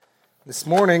This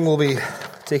morning we'll be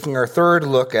taking our third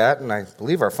look at, and I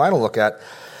believe our final look at,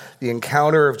 the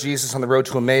encounter of Jesus on the road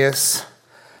to Emmaus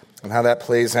and how that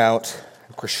plays out,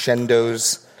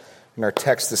 crescendos in our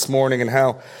text this morning, and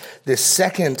how this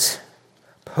second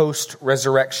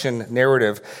post-resurrection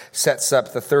narrative sets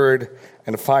up the third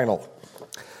and final.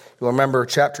 You'll remember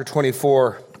chapter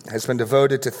 24 has been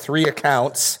devoted to three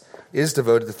accounts of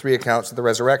the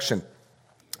resurrection.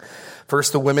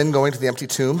 First, the women going to the empty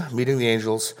tomb, meeting the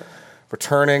angels,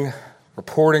 returning,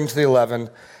 reporting to the 11,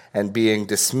 and being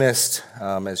dismissed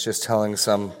as just telling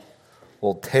some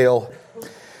old tale.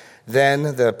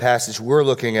 Then the passage we're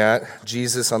looking at,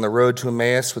 Jesus on the road to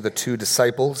Emmaus with the two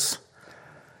disciples.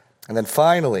 And then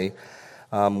finally,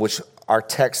 which our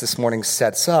text this morning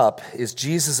sets up, is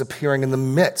Jesus appearing in the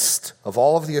midst of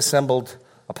all of the assembled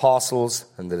apostles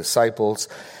and the disciples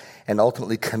and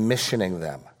ultimately commissioning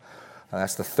them.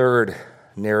 That's the third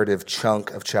narrative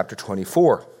chunk of chapter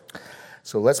 24.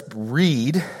 So let's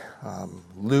read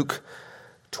Luke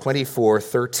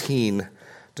 24:13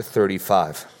 to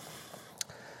 35.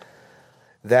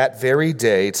 That very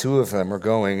day, two of them were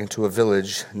going to a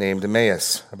village named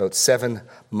Emmaus, about 7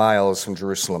 miles from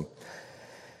Jerusalem.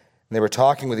 And they were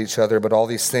talking with each other about all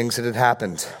these things that had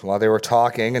happened. While they were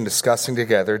talking and discussing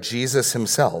together, Jesus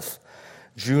himself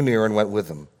drew near and went with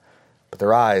them. But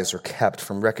their eyes were kept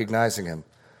from recognizing him.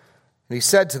 And he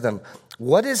said to them,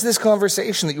 "What is this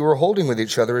conversation that you are holding with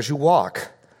each other as you walk?"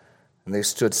 And they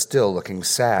stood still, looking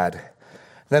sad.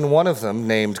 Then one of them,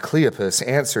 named Cleopas,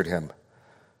 answered him,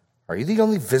 "Are you the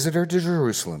only visitor to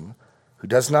Jerusalem who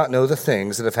does not know the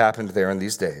things that have happened there in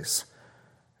these days?"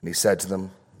 And he said to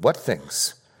them, "What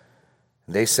things?"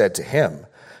 And they said to him,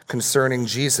 "Concerning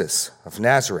Jesus of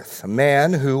Nazareth, a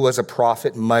man who was a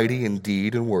prophet, mighty in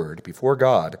deed and word before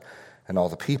God and all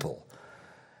the people.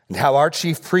 And how our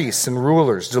chief priests and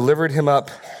rulers delivered him up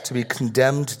to be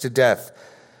condemned to death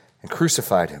and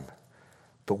crucified him.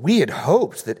 But we had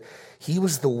hoped that he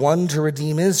was the one to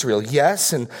redeem Israel.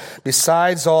 Yes, and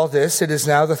besides all this, it is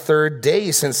now the third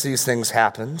day since these things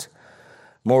happened.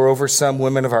 Moreover, some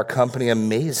women of our company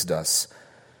amazed us.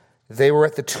 They were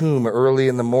at the tomb early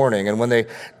in the morning, and when they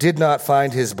did not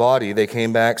find his body, they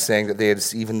came back saying that they had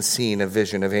even seen a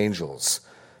vision of angels,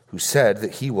 who said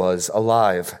that he was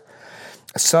alive.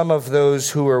 Some of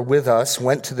those who were with us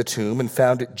went to the tomb and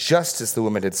found it just as the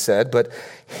woman had said, but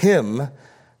him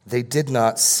they did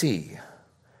not see."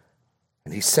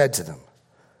 And he said to them,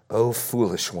 "O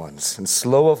foolish ones, and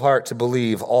slow of heart to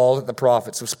believe all that the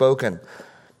prophets have spoken.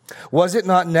 Was it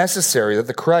not necessary that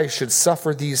the Christ should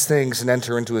suffer these things and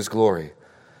enter into his glory?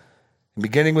 And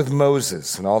beginning with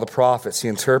Moses and all the prophets, he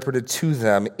interpreted to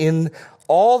them in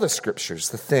all the scriptures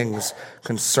the things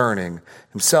concerning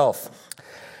himself."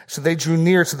 So they drew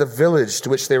near to the village to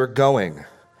which they were going.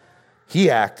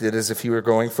 He acted as if he were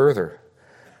going further.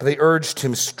 But they urged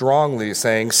him strongly,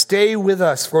 saying, "Stay with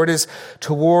us, for it is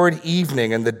toward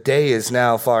evening, and the day is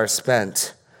now far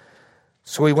spent."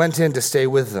 So he went in to stay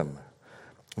with them.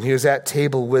 When he was at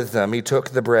table with them, he took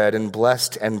the bread and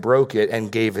blessed and broke it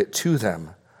and gave it to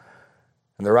them.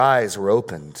 And their eyes were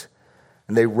opened,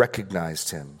 and they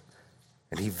recognized him,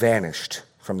 and he vanished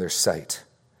from their sight.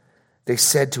 They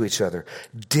said to each other,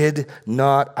 "Did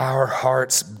not our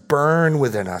hearts burn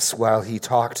within us while he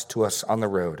talked to us on the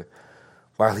road,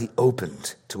 while he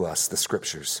opened to us the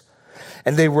scriptures?"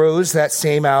 And they rose that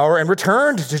same hour and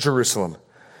returned to Jerusalem.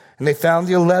 And they found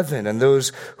the 11 and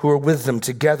those who were with them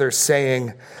together,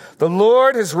 saying, "The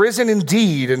Lord has risen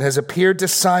indeed and has appeared to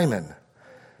Simon."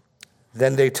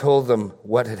 Then they told them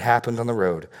what had happened on the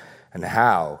road and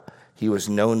how he was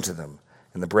known to them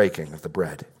in the breaking of the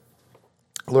bread.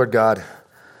 Lord God,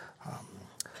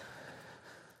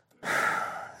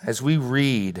 as we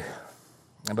read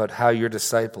about how your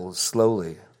disciples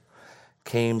slowly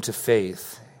came to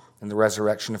faith in the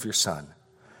resurrection of your Son,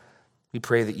 we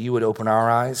pray that you would open our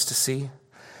eyes to see,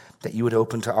 that you would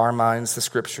open to our minds the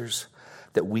scriptures,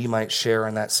 that we might share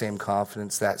in that same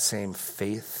confidence, that same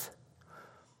faith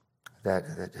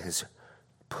that has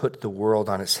put the world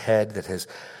on its head, that has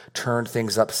turned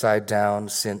things upside down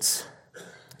since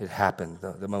it happened,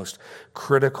 the most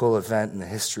critical event in the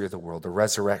history of the world, the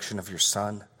resurrection of your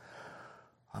Son.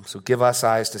 So give us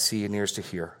eyes to see and ears to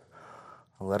hear.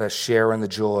 Let us share in the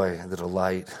joy and the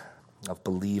delight of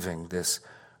believing this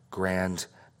grand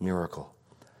miracle.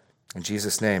 In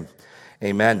Jesus' name,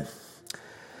 amen.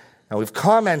 Now, we've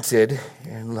commented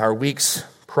in our weeks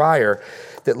prior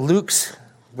that Luke's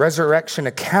resurrection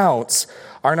accounts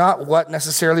are not what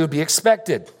necessarily would be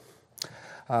expected.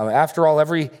 After all,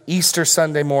 every Easter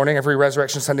Sunday morning, every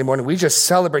Resurrection Sunday morning, we just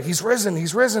celebrate, he's risen,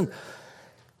 he's risen.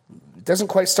 It doesn't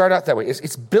quite start out that way.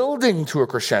 It's building to a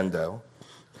crescendo.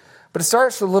 But it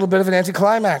starts with a little bit of an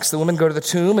anticlimax. The women go to the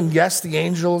tomb, and yes, the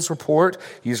angels report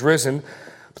he's risen,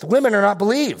 but the women are not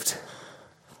believed.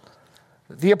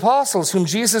 The apostles, whom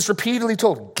Jesus repeatedly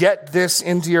told, get this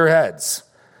into your heads,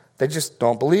 they just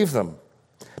don't believe them.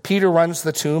 Peter runs to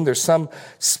the tomb. There's some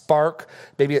spark,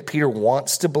 maybe that Peter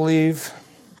wants to believe.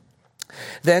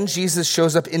 Then Jesus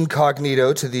shows up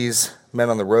incognito to these men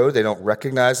on the road. They don't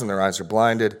recognize him. Their eyes are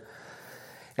blinded.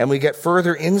 And we get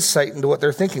further insight into what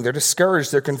they're thinking. They're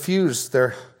discouraged. They're confused.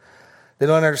 They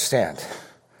don't understand.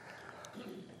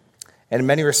 And in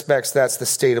many respects, that's the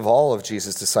state of all of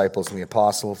Jesus' disciples and the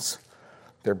apostles.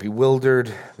 They're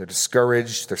bewildered. They're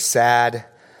discouraged. They're sad.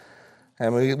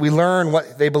 And we learn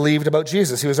what they believed about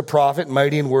Jesus. He was a prophet,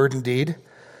 mighty in word and deed.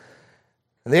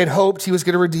 And they had hoped he was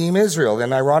going to redeem Israel.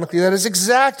 And ironically, that is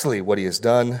exactly what he has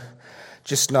done,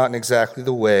 just not in exactly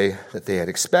the way that they had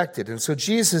expected. And so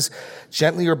Jesus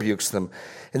gently rebukes them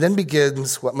and then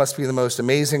begins what must be the most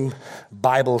amazing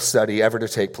Bible study ever to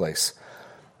take place.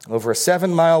 Over a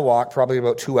 7-mile walk, probably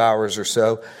about 2 hours or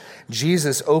so,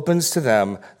 Jesus opens to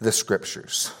them the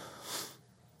Scriptures.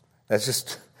 That's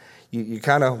just, you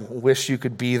kind of wish you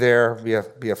could be there,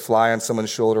 be a fly on someone's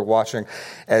shoulder watching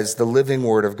as the living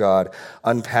Word of God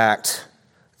unpacked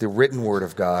the written Word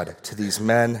of God to these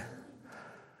men.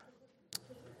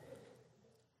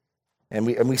 And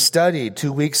we studied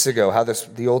 2 weeks ago how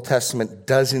the Old Testament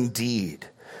does indeed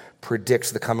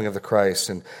predict the coming of the Christ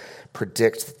and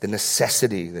predict the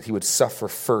necessity that he would suffer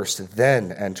first,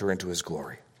 then enter into his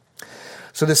glory.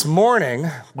 So this morning,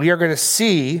 we are going to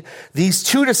see these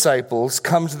 2 disciples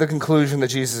come to the conclusion that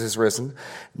Jesus is risen,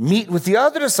 meet with the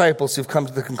other disciples who've come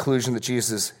to the conclusion that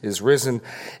Jesus is risen,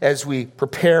 as we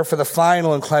prepare for the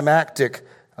final and climactic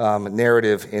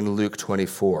narrative in Luke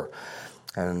 24.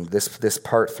 And this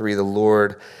part 3, the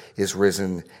Lord is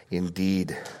risen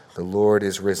indeed. The Lord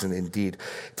is risen indeed.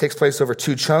 It takes place over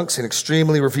 2 chunks, an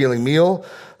extremely revealing meal,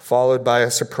 followed by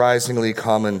a surprisingly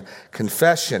common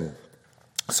confession.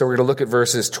 So we're going to look at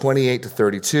verses 28 to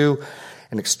 32,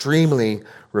 an extremely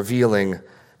revealing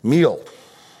meal.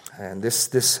 And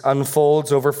this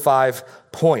unfolds over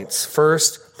 5 points.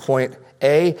 First, point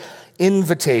A,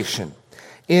 invitation.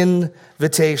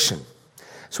 Invitation.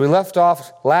 So we left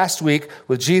off last week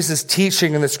with Jesus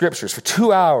teaching in the Scriptures for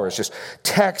 2 hours, just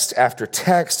text after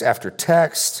text after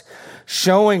text,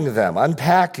 showing them,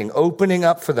 unpacking, opening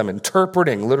up for them,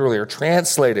 interpreting, literally, or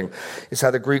translating is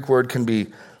how the Greek word can be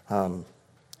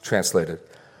translated.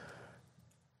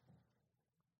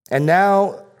 And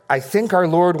now I think our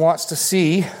Lord wants to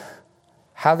see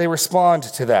how they respond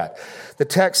to that. The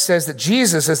text says that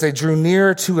Jesus, as they drew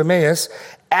near to Emmaus,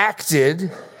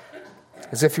 acted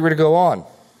as if he were to go on.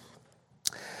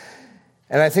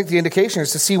 And I think the indication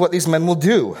is to see what these men will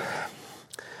do.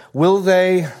 Will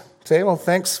they say, well,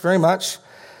 thanks very much,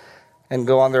 and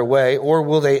go on their way? Or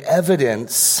will they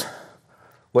evidence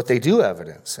what they do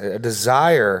evidence, a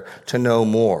desire to know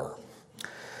more?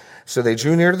 So they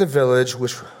drew near to the village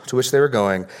to which they were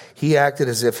going. He acted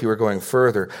as if he were going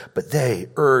further, but they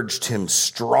urged him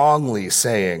strongly,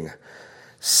 saying,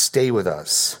 stay with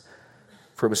us,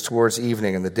 for it was towards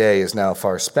evening, and the day is now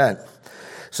far spent.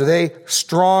 So they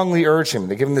strongly urge him.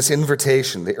 They give him this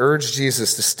invitation. They urge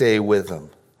Jesus to stay with them.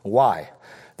 Why?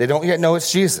 They don't yet know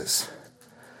it's Jesus.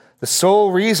 The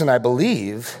sole reason, I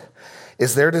believe,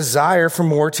 is their desire for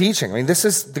more teaching. I mean, this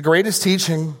is the greatest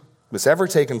teaching that's ever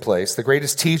taken place, the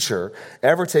greatest teacher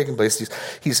ever taken place.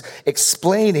 He's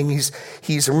explaining,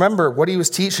 he's remember what he was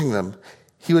teaching them.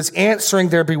 He was answering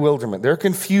their bewilderment. They're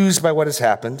confused by what has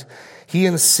happened. He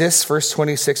insists, verse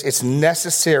 26, it's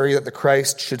necessary that the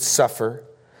Christ should suffer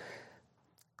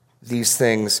these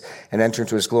things and enter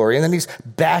into his glory. And then he's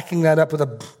backing that up with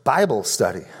a Bible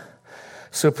study.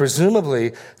 So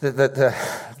presumably, the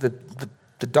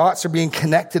dots are being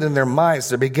connected in their minds.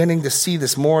 They're beginning to see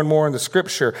this more and more in the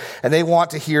Scripture, and they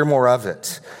want to hear more of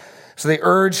it. So they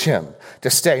urge him to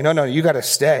stay. No, you got to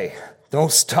stay.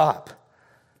 Don't stop.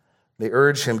 They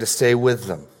urge him to stay with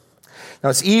them. Now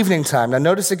it's evening time. Now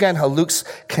notice again how Luke's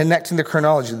connecting the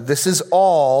chronology. This is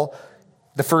all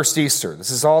the first Easter. This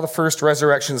is all the first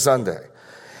Resurrection Sunday.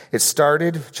 It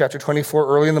started, chapter 24,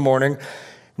 early in the morning.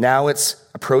 Now it's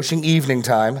approaching evening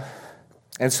time.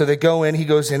 And so they go in, he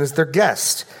goes in as their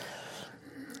guest.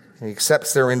 And he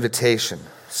accepts their invitation.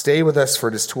 Stay with us, for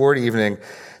it is toward evening.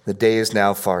 The day is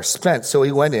now far spent. So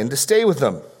he went in to stay with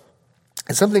them.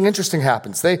 And something interesting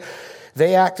happens.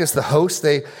 They act as the host.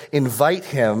 They invite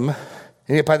him.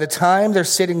 And yet by the time they're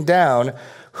sitting down,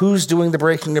 who's doing the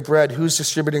breaking of bread? Who's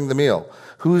distributing the meal?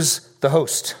 Who's the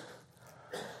host?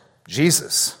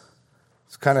 Jesus.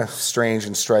 It's kind of strange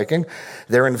and striking.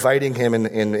 They're inviting him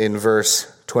in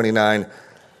verse 29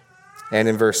 And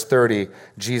in verse 30,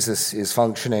 Jesus is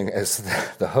functioning as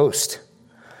the host.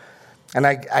 And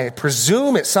I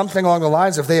presume it's something along the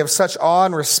lines of they have such awe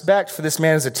and respect for this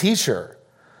man as a teacher.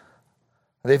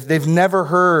 They've never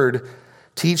heard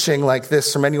teaching like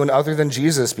this from anyone other than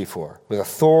Jesus before, with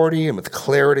authority and with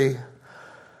clarity.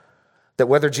 That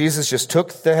whether Jesus just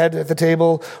took the head at the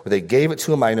table or they gave it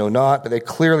to him, I know not, but they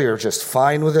clearly are just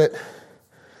fine with it,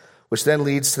 which then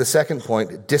leads to the second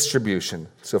point, distribution.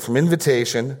 So from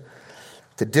invitation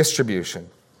to distribution.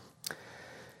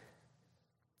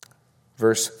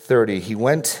 Verse 30, he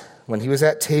went, when he was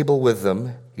at table with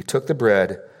them, he took the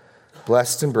bread,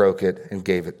 blessed and broke it, and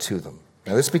gave it to them.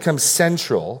 Now this becomes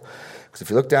central, because if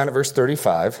you look down at verse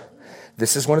 35,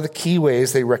 this is one of the key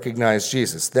ways they recognize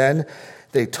Jesus. Then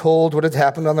they told what had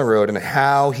happened on the road and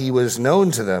how he was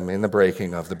known to them in the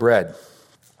breaking of the bread.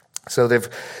 So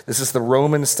this is the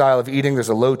Roman style of eating. There's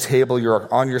a low table.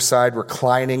 You're on your side,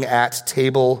 reclining at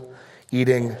table,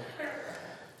 eating.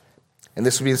 And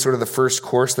this would be sort of the first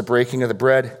course, the breaking of the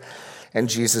bread. And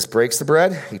Jesus breaks the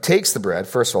bread. He takes the bread.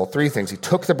 First of all, three things. He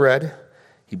took the bread,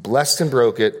 he blessed and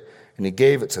broke it, and he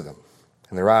gave it to them.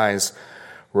 And their eyes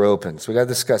were open. So we got to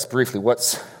discuss briefly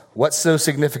what's so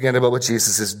significant about what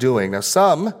Jesus is doing. Now,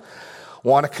 some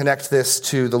want to connect this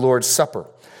to the Lord's Supper,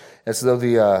 as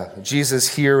though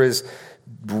Jesus here is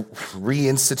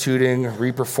reinstituting,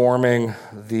 reperforming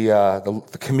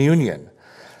the communion.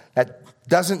 That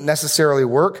doesn't necessarily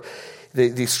work.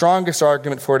 The strongest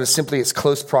argument for it is simply its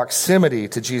close proximity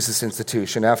to Jesus'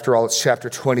 institution. After all, it's chapter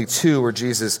 22 where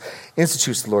Jesus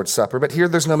institutes the Lord's Supper. But here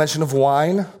there's no mention of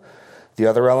wine, the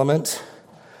other element.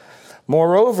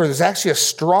 Moreover, there's actually a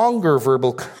stronger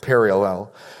verbal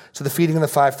parallel to the feeding of the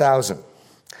 5,000.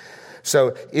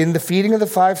 So in the feeding of the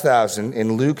 5,000,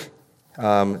 in Luke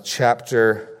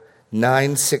chapter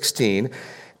 9:16,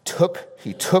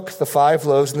 he took the 5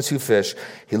 loaves and the 2 fish,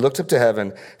 he looked up to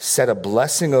heaven, said a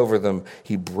blessing over them,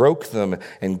 he broke them,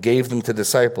 and gave them to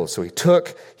disciples. So he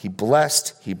took, he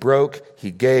blessed, he broke, he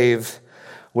gave.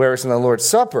 Whereas in the Lord's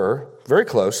Supper, very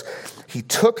close, he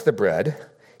took the bread,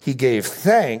 he gave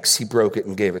thanks, he broke it,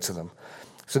 and gave it to them.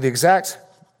 So the exact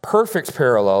perfect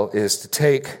parallel is to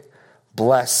take,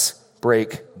 bless,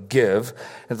 break, give.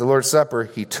 At the Lord's Supper,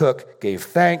 he took, gave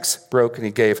thanks, broke, and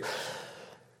he gave.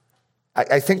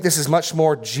 I think this is much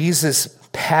more Jesus'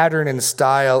 pattern and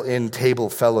style in table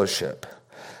fellowship.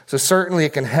 So certainly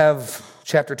it can have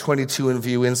chapter 22 in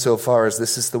view insofar as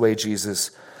this is the way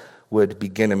Jesus would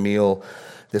begin a meal.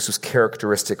 This was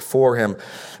characteristic for him.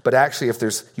 But actually, if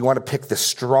you want to pick the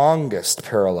strongest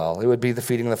parallel, it would be the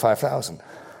feeding of the 5,000.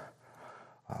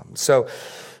 So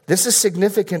this is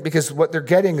significant because what they're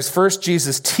getting is first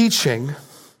Jesus teaching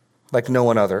like no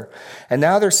one other. And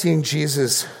now they're seeing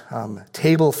Jesus'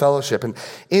 table fellowship. And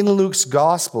in Luke's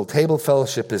gospel, table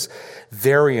fellowship is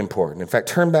very important. In fact,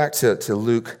 turn back to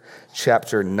Luke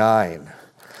chapter 9.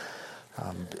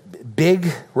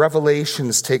 Big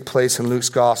revelations take place in Luke's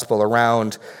gospel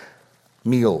around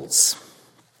meals.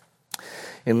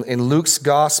 In Luke's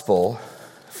gospel,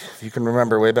 if you can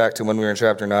remember way back to when we were in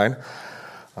chapter 9,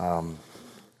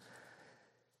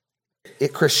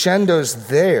 it crescendos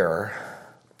there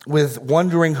with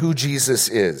wondering who Jesus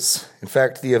is. In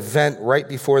fact, the event right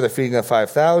before the feeding of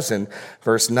 5,000,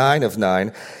 verse 9 of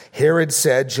 9, Herod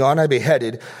said, John I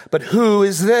beheaded, but who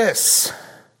is this?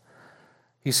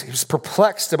 He's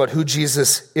perplexed about who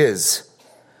Jesus is.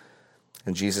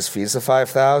 And Jesus feeds the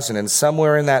 5,000, and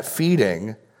somewhere in that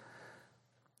feeding,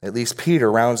 at least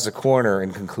Peter rounds the corner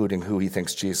in concluding who he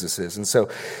thinks Jesus is. And so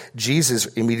Jesus,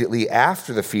 immediately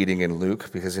after the feeding in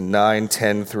Luke, because in 9,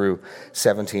 10 through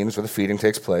 17 is where the feeding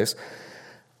takes place,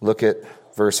 look at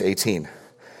verse 18.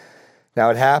 Now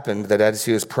it happened that as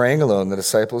he was praying alone, the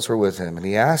disciples were with him, and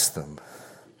he asked them,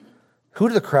 who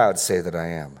do the crowd say that I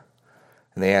am?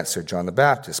 And they answered, John the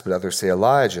Baptist, but others say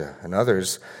Elijah, and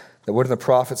others that one of the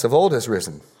prophets of old has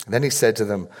risen. And then he said to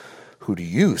them, who do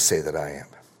you say that I am?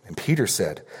 And Peter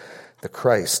said, the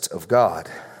Christ of God.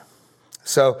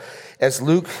 So as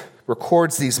Luke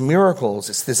records these miracles,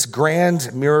 it's this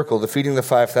grand miracle, the feeding of the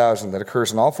 5,000, that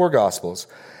occurs in all 4 Gospels,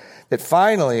 that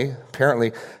finally,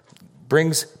 apparently,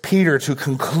 brings Peter to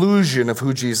conclusion of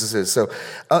who Jesus is. So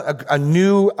a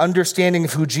new understanding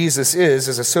of who Jesus is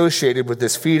associated with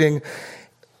this feeding.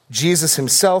 Jesus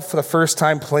himself, for the first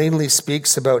time, plainly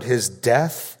speaks about his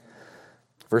death.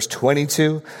 Verse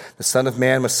 22, the Son of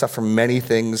Man must suffer many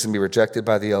things and be rejected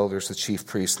by the elders, the chief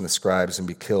priests, and the scribes, and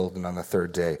be killed, and on the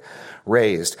 3rd day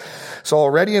raised. So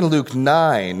already in Luke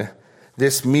 9,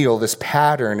 this meal, this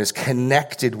pattern is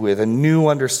connected with a new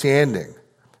understanding.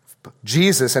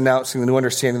 Jesus announcing the new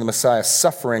understanding of the Messiah,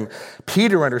 suffering,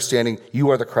 Peter understanding, you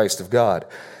are the Christ of God.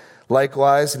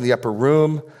 Likewise, in the upper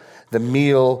room, the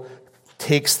meal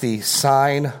takes the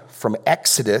sign from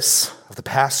Exodus of the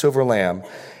Passover lamb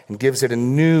and gives it a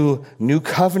new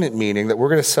covenant meaning that we're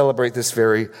going to celebrate this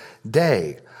very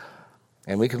day.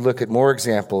 And we could look at more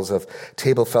examples of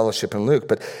table fellowship in Luke.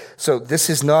 But so this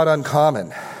is not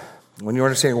uncommon. When you're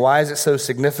understanding why is it so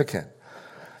significant?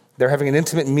 They're having an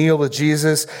intimate meal with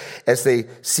Jesus as they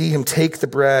see him take the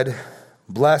bread,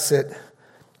 bless it,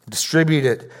 distribute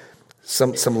it.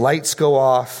 Some lights go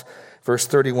off. Verse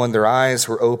 31, their eyes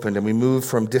were opened, and we move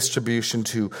from distribution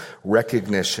to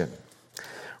recognition.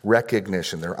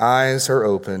 Recognition. Their eyes are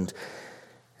opened,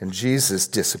 and Jesus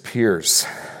disappears.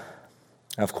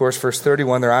 Now, of course, verse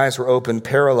 31, their eyes were opened,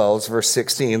 parallels verse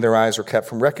 16, their eyes were kept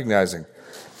from recognizing.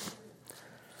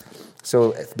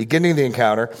 So at the beginning of the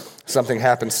encounter, something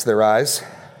happens to their eyes,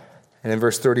 and in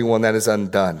verse 31, that is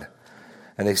undone.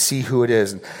 And they see who it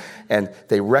is, and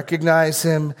they recognize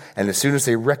him, and as soon as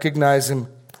they recognize him,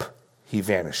 he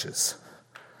vanishes.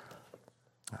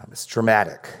 It's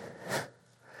dramatic.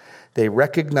 They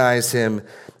recognize him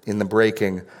in the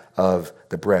breaking of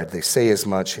the bread. They say as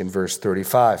much in verse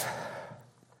 35.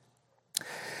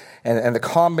 And the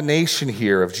combination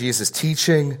here of Jesus'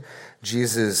 teaching,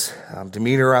 Jesus'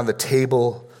 demeanor around the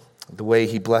table, the way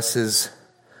he blesses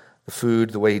the food,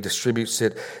 the way he distributes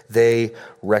it, they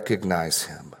recognize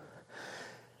him.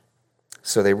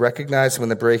 So they recognize him in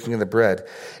the breaking of the bread.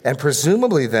 And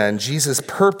presumably then, Jesus'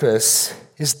 purpose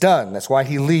is done. That's why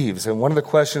he leaves. And one of the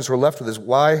questions we're left with is,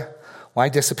 why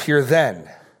disappear then?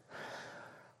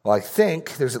 Well, I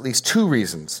think there's at least two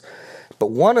reasons. But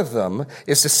one of them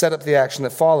is to set up the action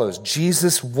that follows.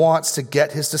 Jesus wants to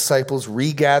get his disciples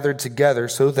regathered together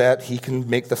so that he can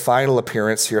make the final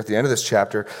appearance here at the end of this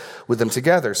chapter with them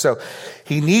together. So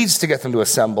he needs to get them to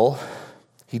assemble.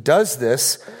 He does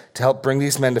this to help bring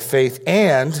these men to faith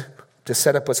and to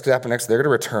set up what's going to happen next. They're going to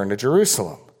return to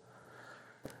Jerusalem.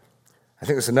 I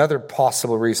think there's another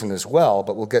possible reason as well,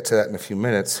 but we'll get to that in a few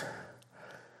minutes.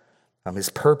 His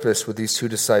purpose with these two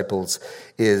disciples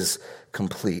is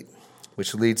complete,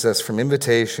 which leads us from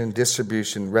invitation,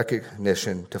 distribution,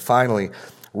 recognition, to finally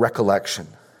recollection.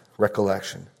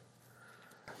 Recollection.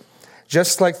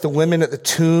 Just like the women at the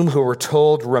tomb who were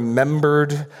told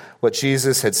remembered what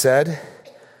Jesus had said,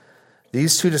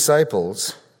 these two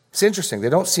disciples, it's interesting, they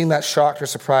don't seem that shocked or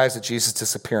surprised at Jesus'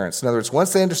 disappearance. In other words,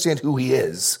 once they understand who he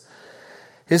is,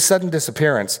 his sudden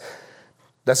disappearance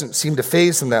doesn't seem to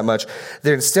faze them that much.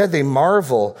 Instead, they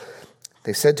marvel.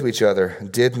 They said to each other,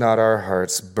 "Did not our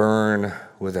hearts burn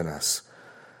within us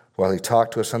while he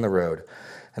talked to us on the road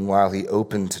and while he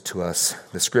opened to us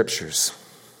the Scriptures?"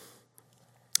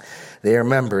 They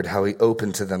remembered how he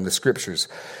opened to them the Scriptures,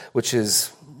 which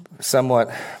is somewhat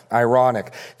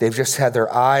ironic. They've just had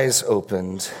their eyes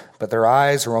opened, but their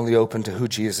eyes are only open to who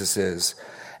Jesus is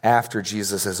after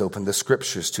Jesus has opened the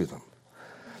Scriptures to them.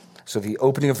 So the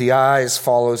opening of the eyes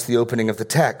follows the opening of the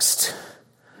text.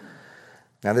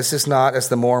 Now, this is not, as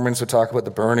the Mormons would talk about,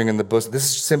 the burning in the bosom. This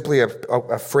is simply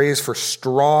a phrase for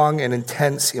strong and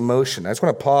intense emotion. I just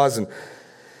want to pause and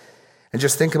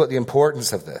just think about the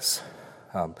importance of this.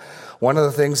 One of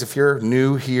the things, if you're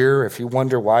new here, if you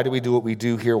wonder why do we do what we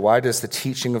do here, why does the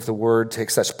teaching of the Word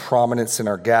take such prominence in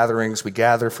our gatherings? We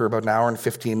gather for about an hour and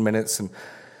 15 minutes, and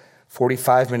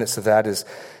 45 minutes of that is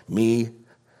me.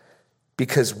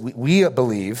 Because we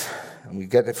believe, and we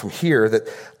get it from here, that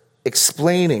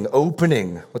explaining,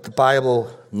 opening what the Bible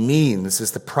means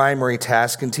is the primary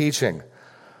task in teaching.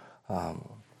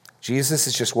 Jesus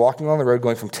is just walking on the road,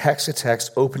 going from text to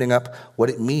text, opening up what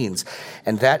it means.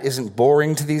 And that isn't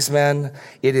boring to these men.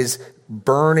 It is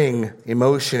burning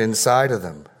emotion inside of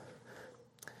them.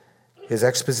 His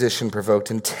exposition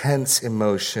provoked intense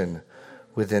emotion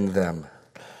within them.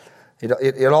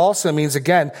 It also means,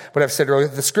 again, what I've said earlier,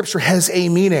 the Scripture has a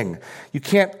meaning. You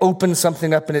can't open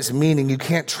something up in its meaning. You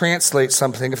can't translate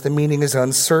something if the meaning is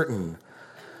uncertain.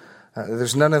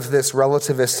 There's none of this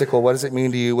relativistic, well, what does it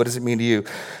mean to you? What does it mean to you?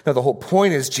 No, the whole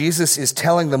point is Jesus is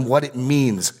telling them what it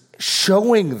means,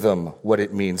 showing them what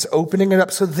it means, opening it up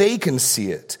so they can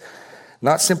see it,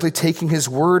 not simply taking his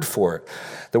word for it.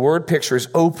 The word picture is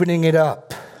opening it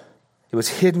up. It was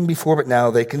hidden before, but now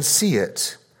they can see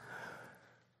it.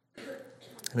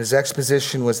 And his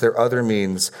exposition was their other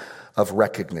means of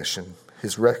recognition.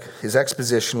 His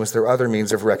exposition was their other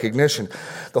means of recognition.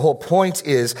 The whole point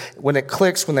is, when it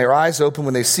clicks, when their eyes open,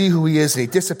 when they see who he is and he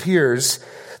disappears,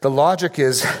 the logic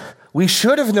is, we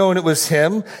should have known it was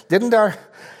him. Didn't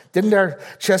our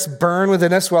chest burn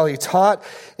within us while he taught,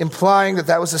 implying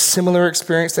that was a similar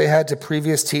experience they had to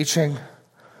previous teaching?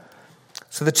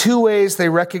 So the two ways they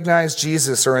recognize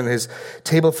Jesus are in his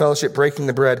table fellowship, breaking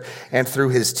the bread, and through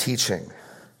his teaching.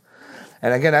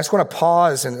 And again, I just want to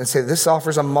pause and say this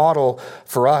offers a model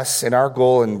for us in our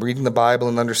goal in reading the Bible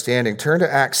and understanding. Turn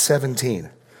to Acts 17.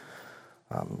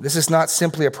 This is not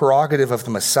simply a prerogative of the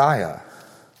Messiah.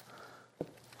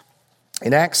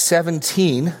 In Acts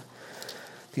 17,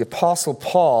 the Apostle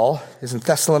Paul is in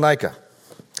Thessalonica.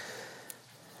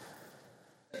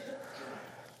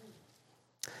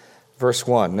 Verse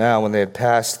 1, now when they had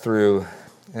passed through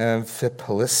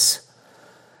Amphipolis,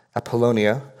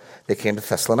 Apollonia, they came to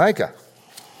Thessalonica,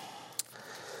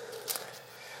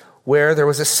 where there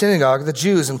was a synagogue of the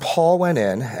Jews, and Paul went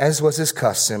in, as was his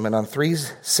custom, and on 3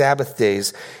 Sabbath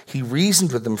days he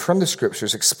reasoned with them from the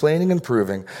Scriptures, explaining and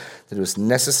proving that it was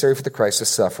necessary for the Christ to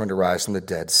suffer and to rise from the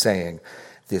dead, saying,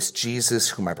 this Jesus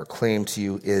whom I proclaim to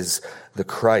you is the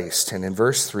Christ. And in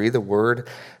verse 3, the word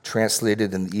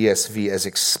translated in the ESV as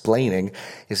explaining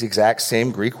is the exact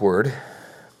same Greek word,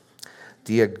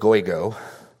 diagoigo,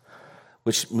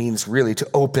 which means really to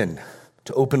open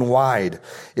wide.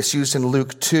 It's used in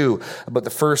Luke 2 about the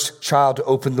first child to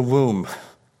open the womb.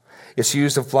 It's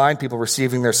used of blind people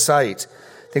receiving their sight,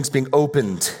 things being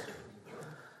opened.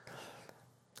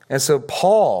 And so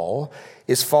Paul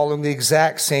is following the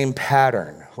exact same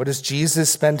pattern. What does Jesus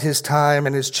spend his time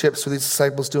and his chips with his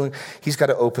disciples doing? He's got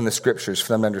to open the Scriptures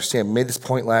for them to understand. We made this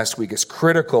point last week. It's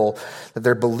critical that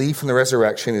their belief in the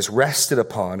resurrection is rested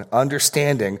upon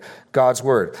understanding God's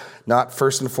Word. Not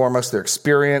first and foremost their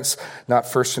experience, not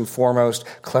first and foremost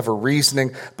clever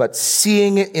reasoning, but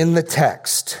seeing it in the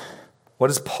text. What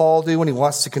does Paul do when he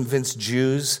wants to convince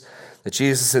Jews that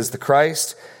Jesus is the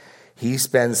Christ? He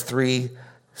spends 3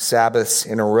 Sabbaths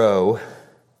in a row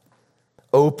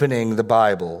opening the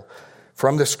Bible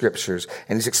from the Scriptures,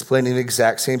 and he's explaining the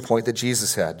exact same point that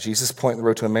Jesus had. Jesus' point in the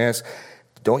road to Emmaus,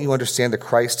 don't you understand that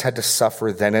Christ had to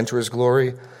suffer, then enter his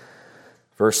glory?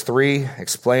 Verse 3,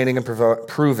 explaining and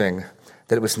proving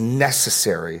that it was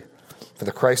necessary for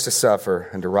the Christ to suffer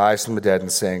and to rise from the dead,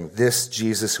 and saying, this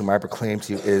Jesus whom I proclaim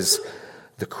to you is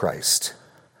the Christ.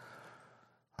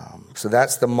 So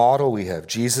that's the model we have.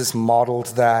 Jesus modeled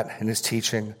that in his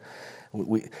teaching.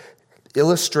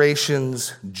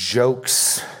 Illustrations,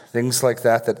 jokes, things like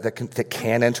that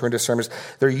can enter into sermons,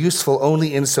 they're useful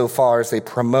only insofar as they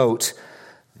promote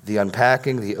the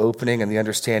unpacking, the opening, and the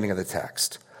understanding of the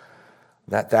text.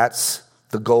 That's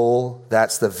the goal,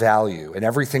 that's the value, and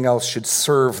everything else should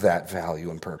serve that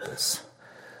value and purpose.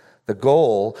 The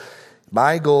goal,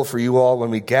 my goal for you all when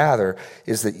we gather,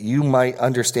 is that you might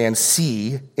understand,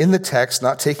 see in the text,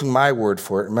 not taking my word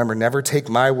for it. Remember, never take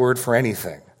my word for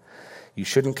anything. You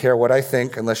shouldn't care what I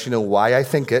think unless you know why I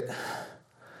think it.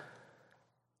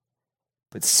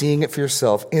 But seeing it for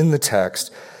yourself in the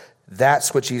text,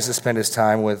 that's what Jesus spent his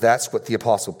time with. That's what the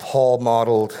Apostle Paul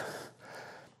modeled.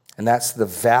 And that's the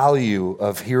value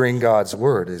of hearing God's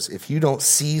word, is if you don't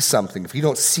see something, if you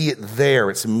don't see it there,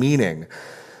 its meaning,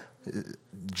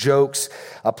 jokes,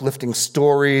 uplifting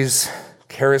stories,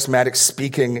 charismatic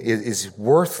speaking is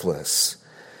worthless.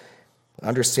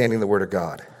 Understanding the word of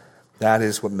God, that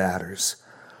is what matters.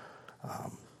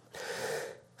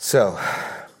 So,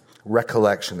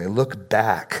 recollection. They look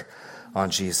back on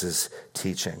Jesus'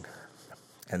 teaching,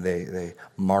 and they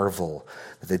marvel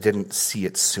that they didn't see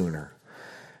it sooner.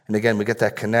 And again, we get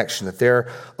that connection that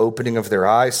their opening of their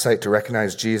eyesight to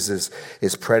recognize Jesus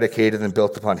is predicated and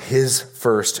built upon his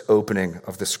first opening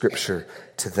of the Scripture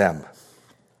to them.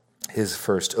 His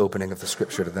first opening of the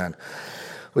Scripture to them.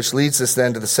 Which leads us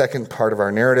then to the second part of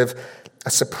our narrative, a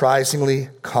surprisingly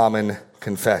common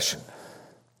confession.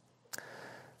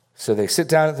 So they sit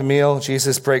down at the meal,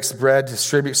 Jesus breaks the bread,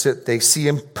 distributes it, they see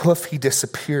him, poof, he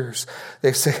disappears.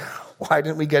 They say, why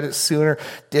didn't we get it sooner?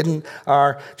 Didn't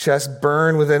our chest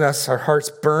burn within us, our hearts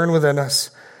burn within us,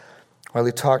 while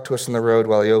he talked to us on the road,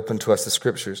 while he opened to us the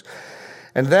Scriptures?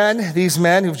 And then these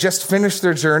men who've just finished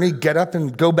their journey get up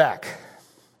and go back.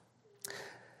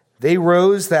 They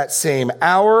rose that same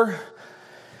hour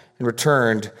and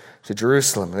returned to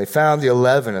Jerusalem. They found the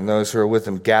 11 and those who were with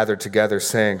them gathered together,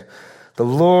 saying, the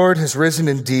Lord has risen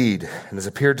indeed and has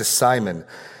appeared to Simon.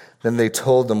 Then they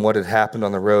told them what had happened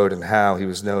on the road and how he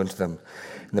was known to them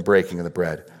in the breaking of the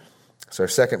bread. So our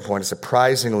second point is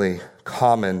surprisingly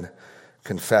common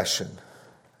confession.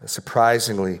 A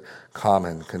surprisingly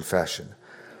common confession.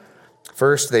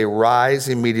 First, they rise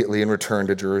immediately and return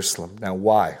to Jerusalem. Now,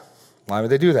 why? Why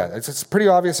would they do that? It's a pretty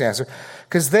obvious answer.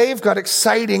 Because they've got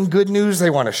exciting good news they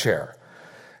want to share.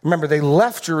 Remember, they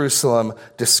left Jerusalem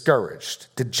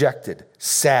discouraged, dejected,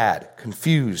 sad,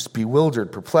 confused,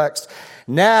 bewildered, perplexed.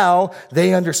 Now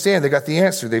they understand. They got the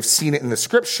answer. They've seen it in the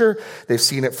Scripture. They've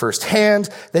seen it firsthand.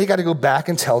 They got to go back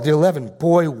and tell the 11.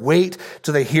 Boy, wait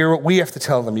till they hear what we have to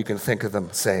tell them. You can think of them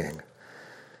saying.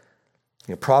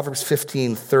 Proverbs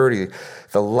 15:30,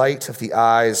 the light of the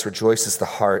eyes rejoices the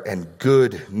heart, and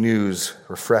good news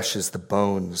refreshes the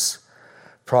bones.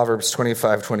 Proverbs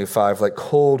 25:25, like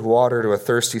cold water to a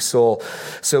thirsty soul,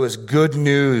 so is good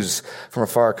news from a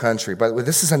far country. By the way,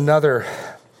 this is another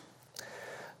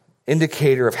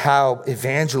indicator of how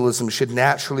evangelism should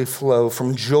naturally flow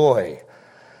from joy.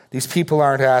 These people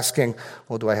aren't asking,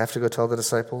 well, do I have to go tell the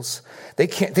disciples? They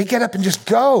get up and just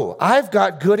go. I've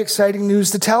got good, exciting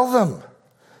news to tell them.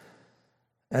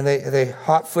 And they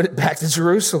hot-foot it back to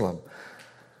Jerusalem.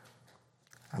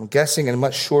 I'm guessing in a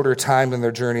much shorter time than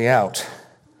their journey out.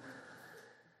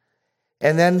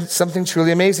 And then something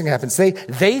truly amazing happens. They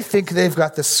think they've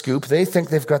got the scoop. They think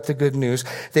they've got the good news.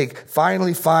 They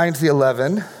finally find the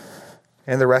 11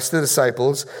 and the rest of the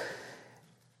disciples,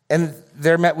 and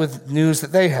they're met with news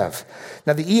that they have.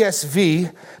 Now, the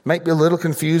ESV might be a little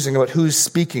confusing about who's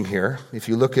speaking here. If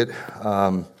you look at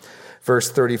verse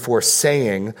 34,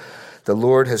 saying, the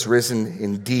Lord has risen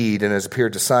indeed and has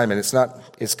appeared to Simon.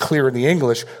 It's clear in the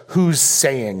English who's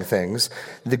saying things.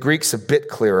 The Greek's a bit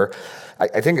clearer.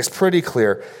 I think it's pretty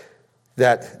clear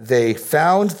that they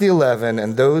found the 11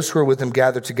 and those who were with them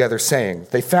gathered together saying.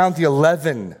 They found the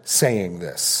 11 saying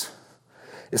this.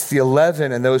 It's the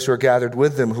 11 and those who are gathered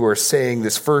with them who are saying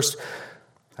this first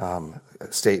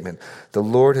statement. The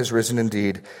Lord has risen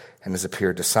indeed and has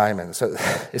appeared to Simon. So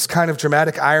it's kind of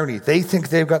dramatic irony. They think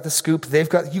they've got the scoop.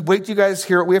 Wait, you guys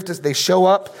hear it. They show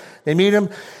up, they meet him,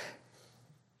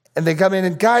 and they come in,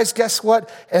 and guys, guess what?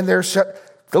 And they're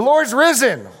the Lord's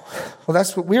risen. Well,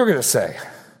 that's what we were going to say.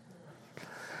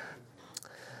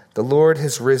 The Lord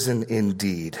has risen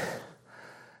indeed.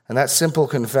 And that simple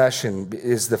confession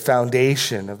is the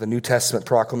foundation of the New Testament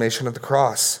proclamation of the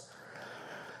cross.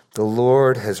 The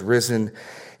Lord has risen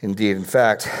indeed. In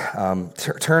fact,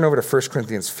 turn over to 1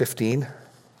 Corinthians 15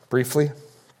 briefly.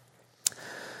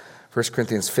 1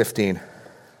 Corinthians 15.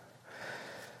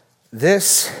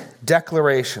 This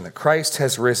declaration that Christ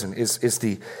has risen is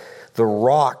the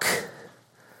rock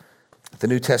the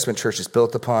New Testament church is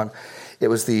built upon. It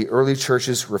was the early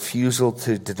church's refusal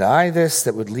to deny this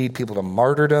that would lead people to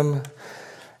martyrdom.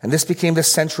 And this became the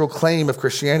central claim of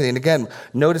Christianity. And again,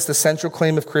 notice the central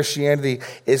claim of Christianity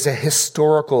is a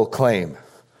historical claim.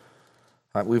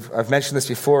 I've mentioned this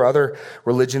before. Other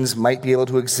religions might be able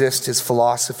to exist as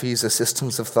philosophies, as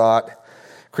systems of thought.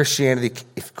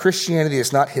 If Christianity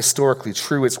is not historically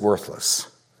true, it's worthless.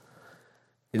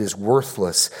 It is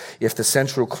worthless if the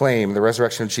central claim, the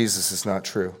resurrection of Jesus, is not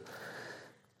true.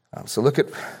 So look at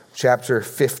chapter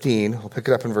 15. We'll pick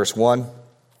it up in verse 1.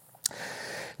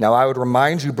 Now I would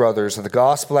remind you, brothers, of the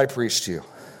gospel I preached to you,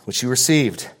 which you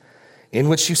received, in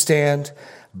which you stand,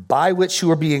 by which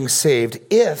you are being saved,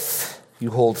 if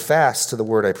you hold fast to the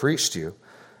word I preached to you,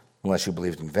 unless you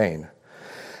believed in vain.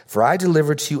 For I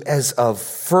delivered to you as of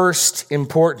first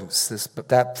importance.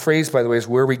 That phrase, by the way, is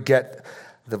where we get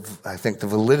the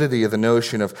validity of the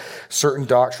notion of certain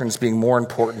doctrines being more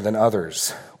important than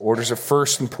others. Orders of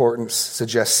first importance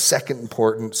suggest second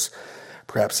importance,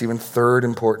 perhaps even third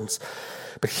importance.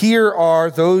 But here are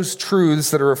those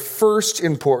truths that are of first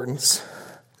importance,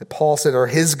 that Paul said are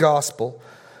his gospel,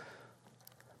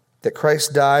 that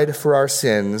Christ died for our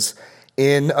sins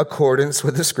in accordance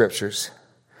with the Scriptures,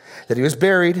 that he was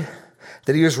buried,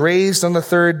 that he was raised on the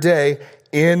third day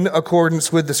in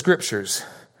accordance with the Scriptures.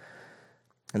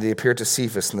 And he appeared to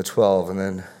Cephas and the 12, and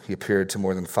then he appeared to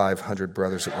more than 500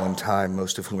 brothers at one time,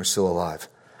 most of whom are still alive.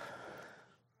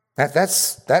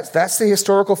 That's the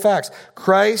historical facts.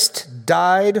 Christ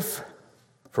died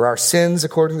for our sins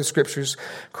according to the Scriptures.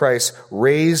 Christ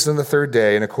raised on the third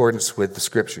day in accordance with the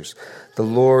Scriptures. The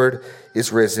Lord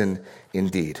is risen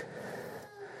indeed.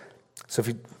 So if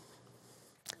you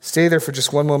stay there for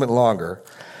just one moment longer,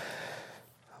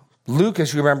 Luke,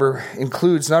 as you remember,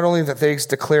 includes not only that they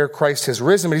declare Christ has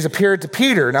risen, but he's appeared to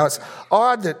Peter. Now, it's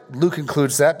odd that Luke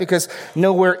includes that because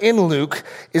nowhere in Luke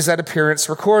is that appearance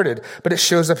recorded. But it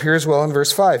shows up here as well in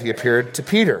verse 5. He appeared to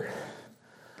Peter.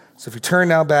 So if you turn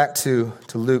now back to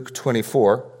Luke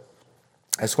 24,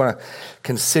 I just want to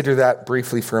consider that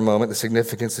briefly for a moment, the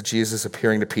significance of Jesus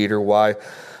appearing to Peter, why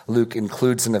Luke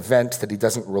includes an event that he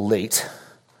doesn't relate.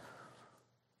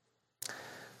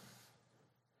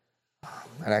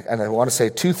 And I want to say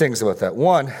two things about that.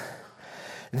 One,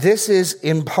 this is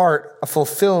in part a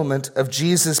fulfillment of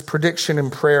Jesus' prediction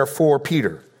and prayer for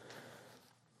Peter.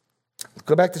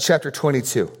 Go back to chapter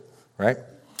 22, right?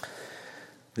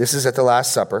 This is at the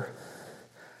Last Supper.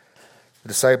 The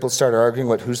disciples start arguing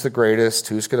about who's the greatest,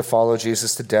 who's going to follow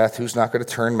Jesus to death, who's not going to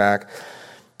turn back.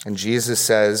 And Jesus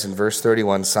says in verse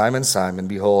 31, Simon, Simon,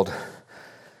 behold,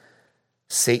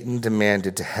 Satan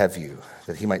demanded to have you,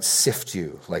 that he might sift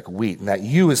you like wheat. And that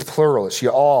you is plural. It's you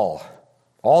all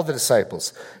the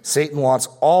disciples. Satan wants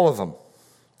all of them.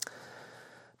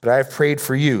 But I have prayed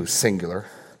for you, singular,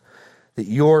 that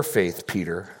your faith,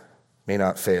 Peter, may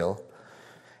not fail.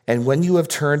 And when you have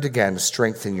turned again,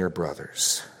 strengthen your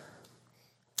brothers.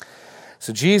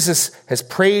 So Jesus has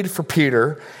prayed for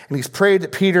Peter, and he's prayed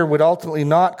that Peter would ultimately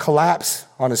not collapse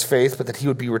on his faith, but that he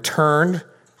would be returned,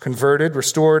 converted,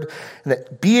 restored, and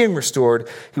that being restored,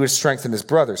 he would strengthen his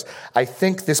brothers. I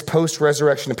think this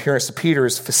post-resurrection appearance to Peter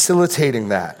is facilitating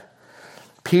that.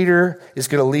 Peter is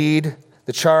going to lead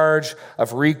the charge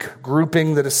of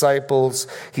regrouping the disciples.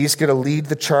 He's going to lead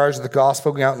the charge of the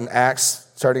gospel going out in Acts,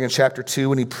 starting in chapter 2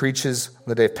 when he preaches on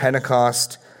the day of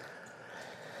Pentecost.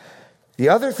 The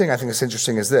other thing I think is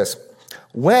interesting is this.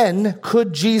 When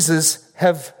could Jesus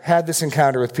have had this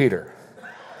encounter with Peter?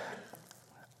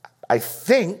 I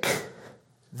think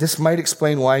this might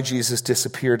explain why Jesus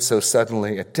disappeared so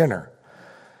suddenly at dinner.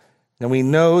 Now we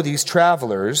know these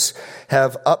travelers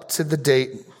have up to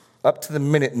the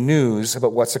minute news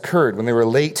about what's occurred. When they were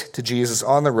late to Jesus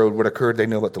on the road, what occurred, they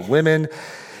know about the women.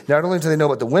 Not only do they know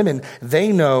about the women,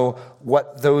 they know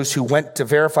what those who went to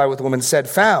verify what the women said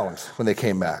found when they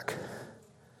came back.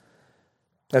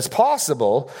 It's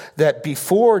possible that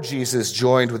before Jesus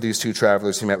joined with these two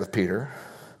travelers, he met with Peter.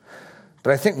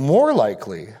 But I think more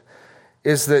likely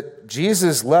is that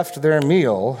Jesus left their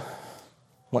meal,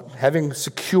 having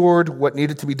secured what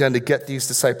needed to be done to get these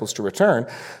disciples to return.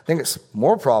 I think it's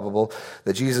more probable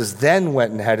that Jesus then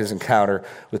went and had his encounter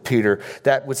with Peter.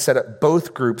 That would set up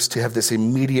both groups to have this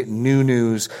immediate new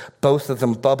news, both of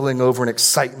them bubbling over in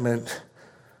excitement,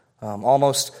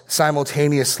 almost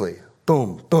simultaneously.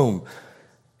 Boom, boom.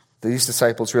 These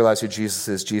disciples realize who Jesus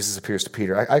is. Jesus appears to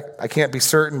Peter. I can't be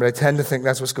certain, but I tend to think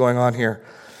that's what's going on here.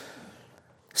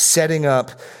 Setting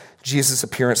up Jesus'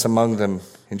 appearance among them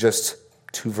in just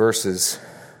 2 verses.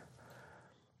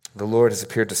 The Lord has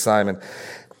appeared to Simon.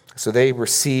 So they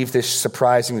receive this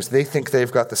surprising news. They think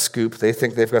they've got the scoop. They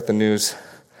think they've got the news.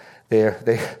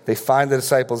 They find the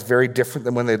disciples very different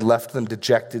than when they'd left them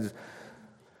dejected.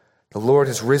 The Lord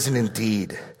has risen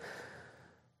indeed.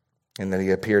 And then he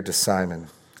appeared to Simon.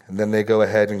 And then they go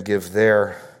ahead and give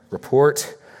their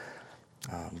report.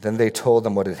 Then they told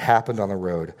them what had happened on the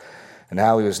road and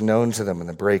how he was known to them in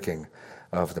the breaking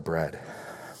of the bread.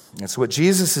 And so what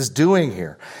Jesus is doing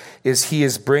here is he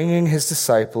is bringing his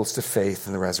disciples to faith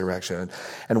in the resurrection.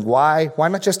 And why? Why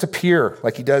not just appear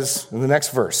like he does in the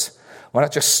next verse? Why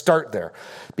not just start there?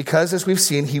 Because as we've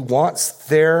seen, he wants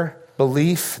their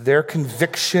belief, their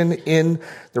conviction in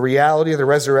the reality of the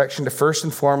resurrection to first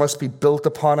and foremost be built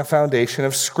upon a foundation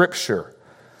of Scripture.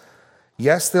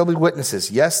 Yes, there'll be witnesses.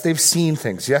 Yes, they've seen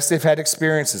things. Yes, they've had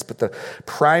experiences. But the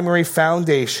primary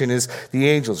foundation is the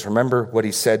angels. Remember what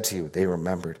he said to you. They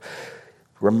remembered.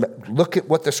 Look at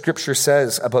what the Scripture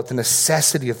says about the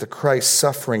necessity of the Christ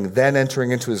suffering, then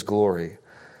entering into his glory.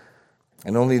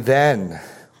 And only then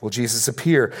will Jesus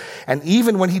appear. And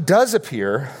even when he does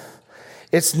appear,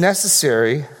 it's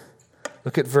necessary,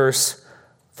 look at verse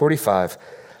 45,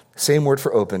 same word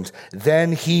for opened.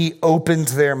 Then he opened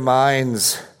their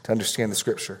minds to understand the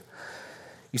Scripture.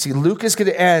 You see, Luke is going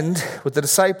to end with the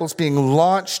disciples being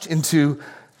launched into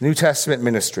New Testament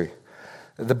ministry.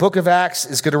 The book of Acts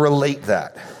is going to relate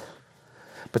that.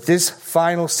 But this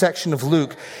final section of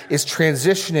Luke is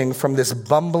transitioning from this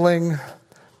bumbling,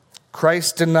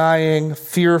 Christ-denying,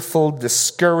 fearful,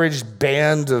 discouraged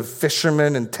band of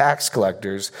fishermen and tax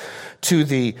collectors to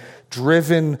the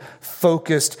driven,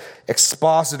 focused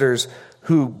expositors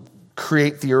who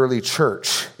create the early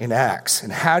church in Acts.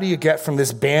 And how do you get from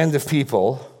this band of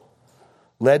people,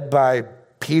 led by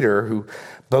Peter, who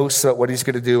boasts about what he's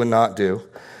going to do and not do,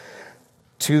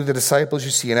 to the disciples you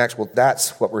see in Acts? Well,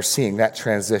 that's what we're seeing, that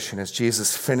transition, as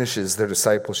Jesus finishes their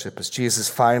discipleship, as Jesus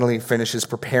finally finishes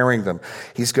preparing them.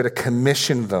 He's going to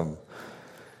commission them.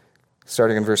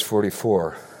 Starting in verse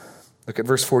 44. Look at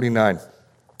verse 49.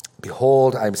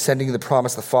 Behold, I am sending you the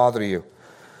promise of the Father to you.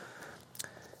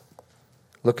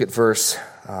 Look at verse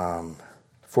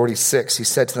 46. He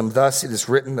said to them, thus it is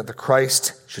written that the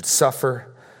Christ should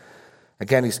suffer.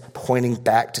 Again, he's pointing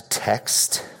back to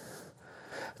text.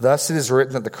 Thus it is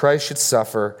written that the Christ should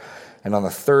suffer and on the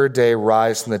third day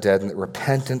rise from the dead, and that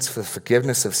repentance for the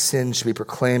forgiveness of sins should be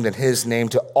proclaimed in his name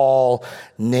to all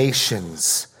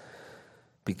nations,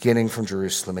 beginning from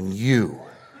Jerusalem. And you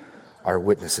are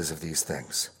witnesses of these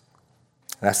things.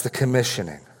 That's the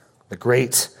commissioning, the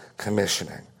great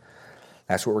commissioning.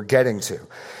 That's what we're getting to.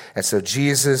 And so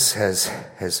Jesus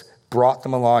has brought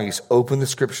them along. He's opened the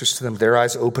scriptures to them. Their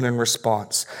eyes open in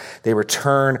response. They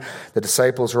return. The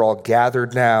disciples are all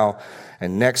gathered now.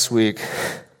 And next week,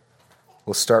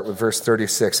 we'll start with verse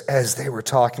 36. As they were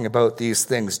talking about these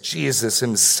things, Jesus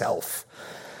himself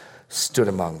stood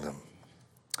among them.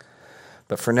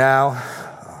 But for now,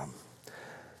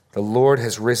 the Lord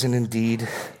has risen indeed.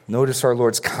 Notice our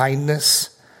Lord's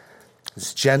kindness,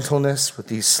 his gentleness with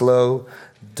these slow,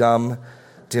 dumb,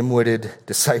 dim-witted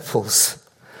disciples.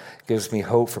 Gives me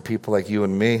hope for people like you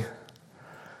and me.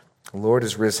 The Lord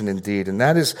has risen indeed. And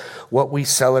that is what we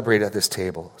celebrate at this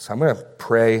table. So I'm going to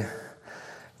pray.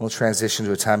 We'll transition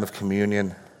to a time of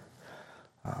communion,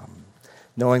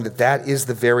 knowing that that is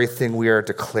the very thing we are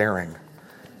declaring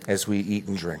as we eat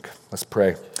and drink. Let's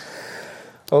pray.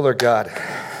 Oh, Lord God,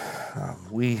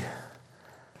 we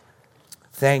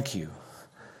thank you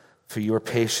for your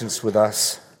patience with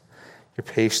us, your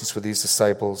patience with these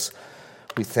disciples.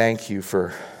 We thank you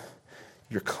for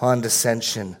your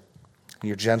condescension and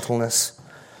your gentleness.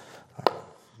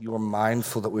 You are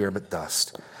mindful that we are but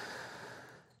dust.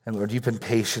 And Lord, you've been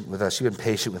patient with us. You've been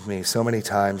patient with me. So many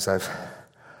times I've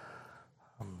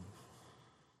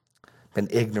been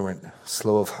ignorant,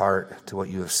 slow of heart to what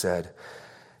you have said.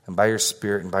 And by your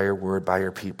Spirit and by your word, by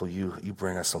your people, you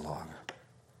bring us along.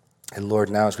 And Lord,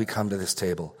 now as we come to this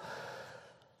table,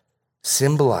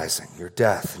 symbolizing your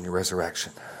death and your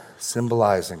resurrection,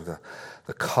 symbolizing the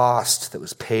cost that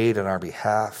was paid on our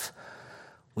behalf,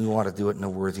 we want to do it in a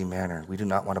worthy manner. We do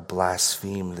not want to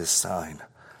blaspheme this sign.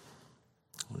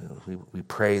 We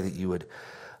pray that you would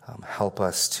help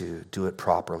us to do it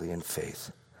properly in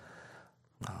faith,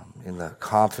 in the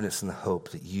confidence and the hope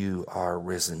that you are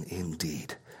risen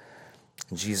indeed.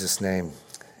 In Jesus' name,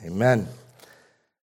 amen.